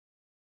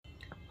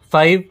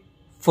5,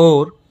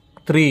 4,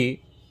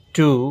 3,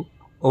 2,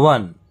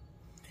 1.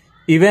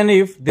 Even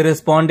if the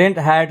respondent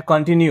had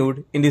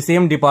continued in the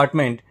same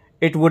department,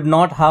 it would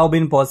not have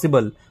been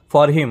possible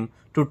for him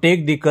to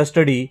take the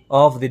custody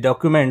of the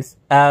documents,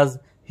 as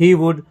he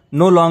would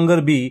no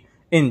longer be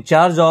in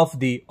charge of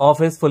the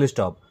office. Full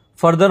stop.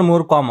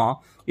 Furthermore,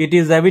 it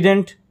is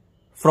evident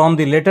from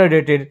the letter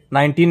dated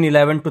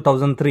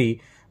 1911-2003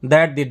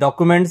 that the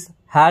documents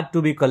had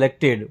to be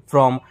collected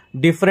from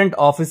different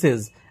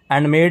offices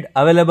and made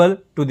available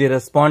to the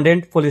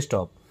respondent. Full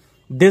stop.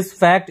 This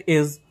fact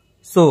is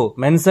so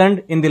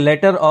mentioned in the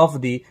letter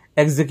of the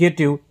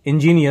executive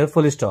engineer.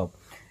 Full stop.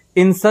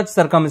 In such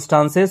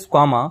circumstances,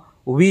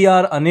 we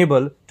are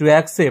unable to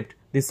accept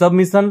the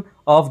submission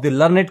of the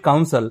learned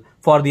counsel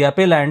for the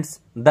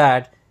appellants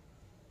that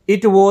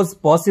it was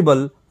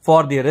possible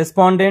for the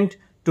respondent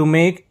to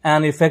make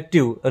an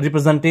effective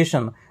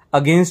representation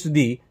against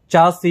the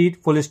charge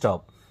sheet. Full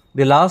stop.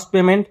 The last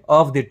payment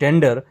of the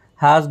tender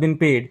has been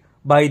paid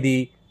by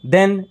the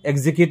then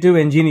executive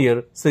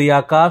engineer Sri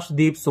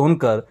Akashdeep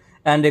Sonkar,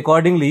 and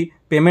accordingly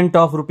payment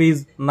of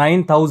rupees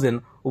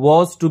 9,000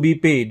 was to be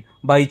paid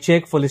by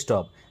check. Full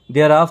stop.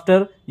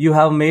 Thereafter, you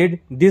have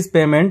made this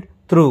payment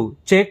through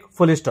check.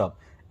 Full stop.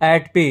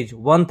 At page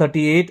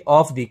 138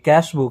 of the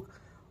cash book,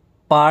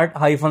 part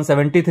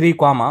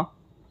 -73,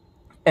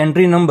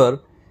 entry number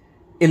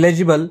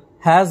eligible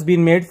has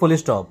been made. Full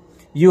stop.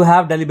 You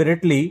have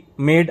deliberately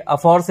made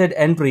aforesaid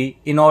entry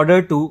in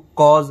order to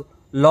cause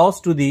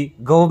loss to the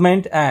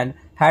government and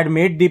had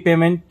made the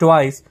payment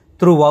twice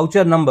through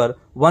voucher number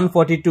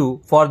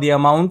 142 for the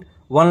amount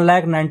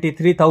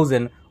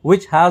 1,93,000,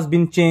 which has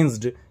been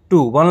changed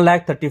to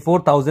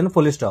 1,34,000.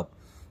 Full stop.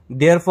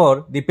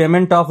 Therefore, the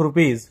payment of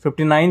rupees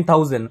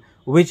 59,000,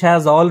 which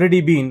has already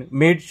been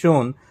made,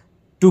 shown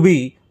to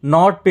be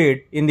not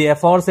paid in the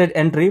aforesaid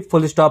entry.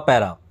 Full stop.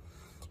 Para.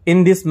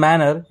 In this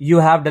manner, you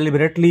have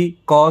deliberately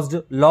caused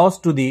loss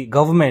to the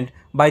government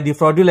by the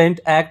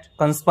fraudulent act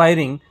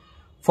conspiring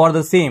for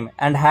the same,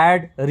 and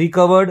had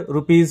recovered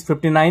rupees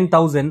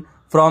 59,000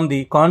 from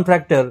the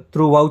contractor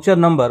through voucher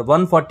number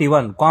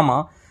 141,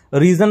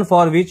 reason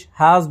for which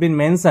has been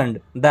mentioned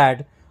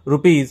that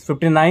rupees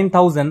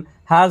 59,000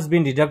 has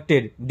been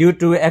deducted due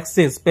to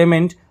excess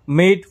payment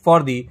made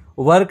for the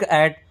work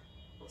at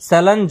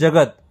Salan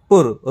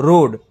Jagatpur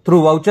Road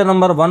through voucher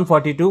number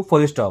 142.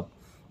 Full stop.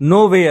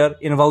 Nowhere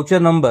in voucher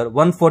number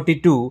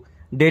 142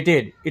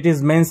 dated it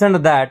is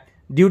mentioned that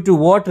due to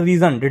what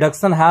reason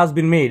deduction has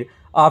been made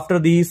after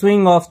the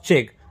issuing of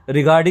check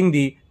regarding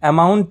the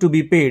amount to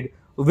be paid,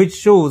 which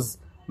shows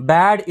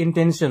bad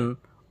intention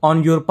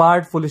on your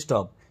part. Full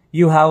stop.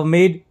 You have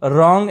made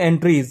wrong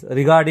entries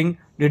regarding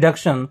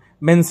deduction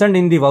mentioned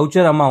in the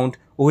voucher amount,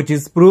 which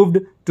is proved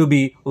to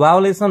be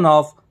violation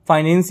of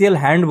Financial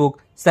Handbook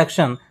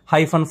section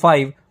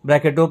 -5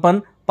 bracket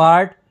open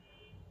part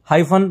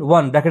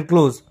 -1 bracket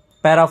close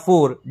para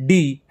 4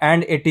 D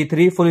and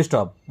 83. Full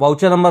stop.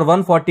 Voucher number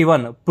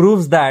 141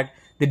 proves that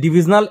the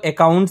divisional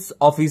accounts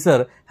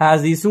officer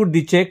has issued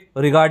the check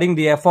regarding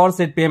the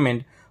aforesaid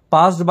payment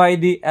passed by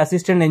the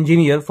assistant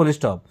engineer. Full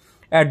stop.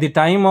 At the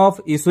time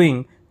of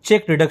issuing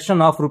check,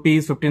 reduction of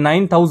rupees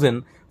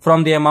 59,000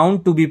 from the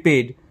amount to be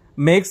paid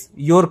makes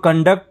your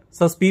conduct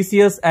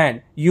suspicious,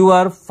 and you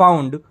are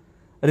found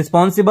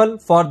responsible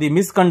for the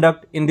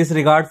misconduct in this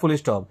regard. Full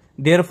stop.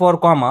 Therefore,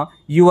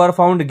 you are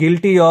found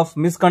guilty of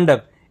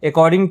misconduct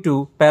according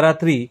to para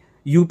 3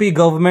 UP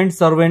Government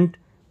Servant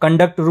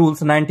Conduct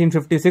Rules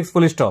 1956.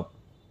 Full stop.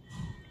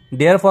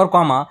 Therefore,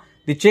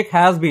 the check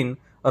has been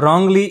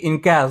wrongly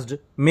encashed,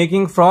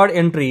 making fraud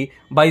entry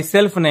by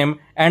self-name,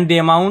 and the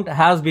amount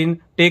has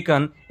been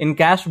taken in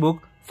cash book.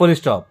 Full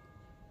stop.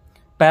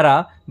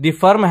 Para. The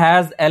firm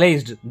has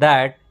alleged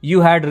that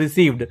you had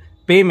received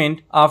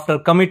payment after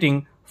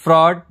committing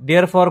fraud.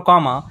 Therefore,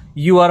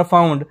 you are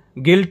found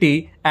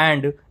guilty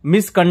and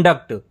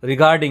misconduct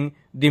regarding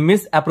the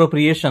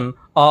misappropriation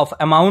of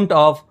amount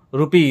of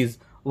rupees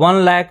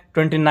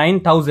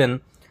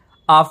 1,29,000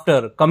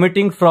 after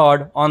committing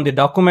fraud on the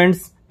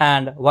documents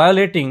and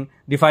violating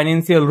the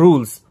financial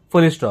rules.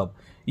 Full stop.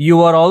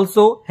 You are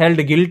also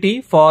held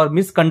guilty for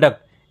misconduct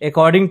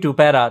according to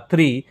para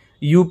 3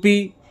 UP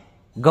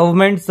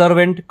Government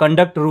Servant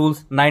Conduct Rules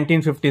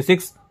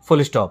 1956.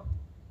 Full stop.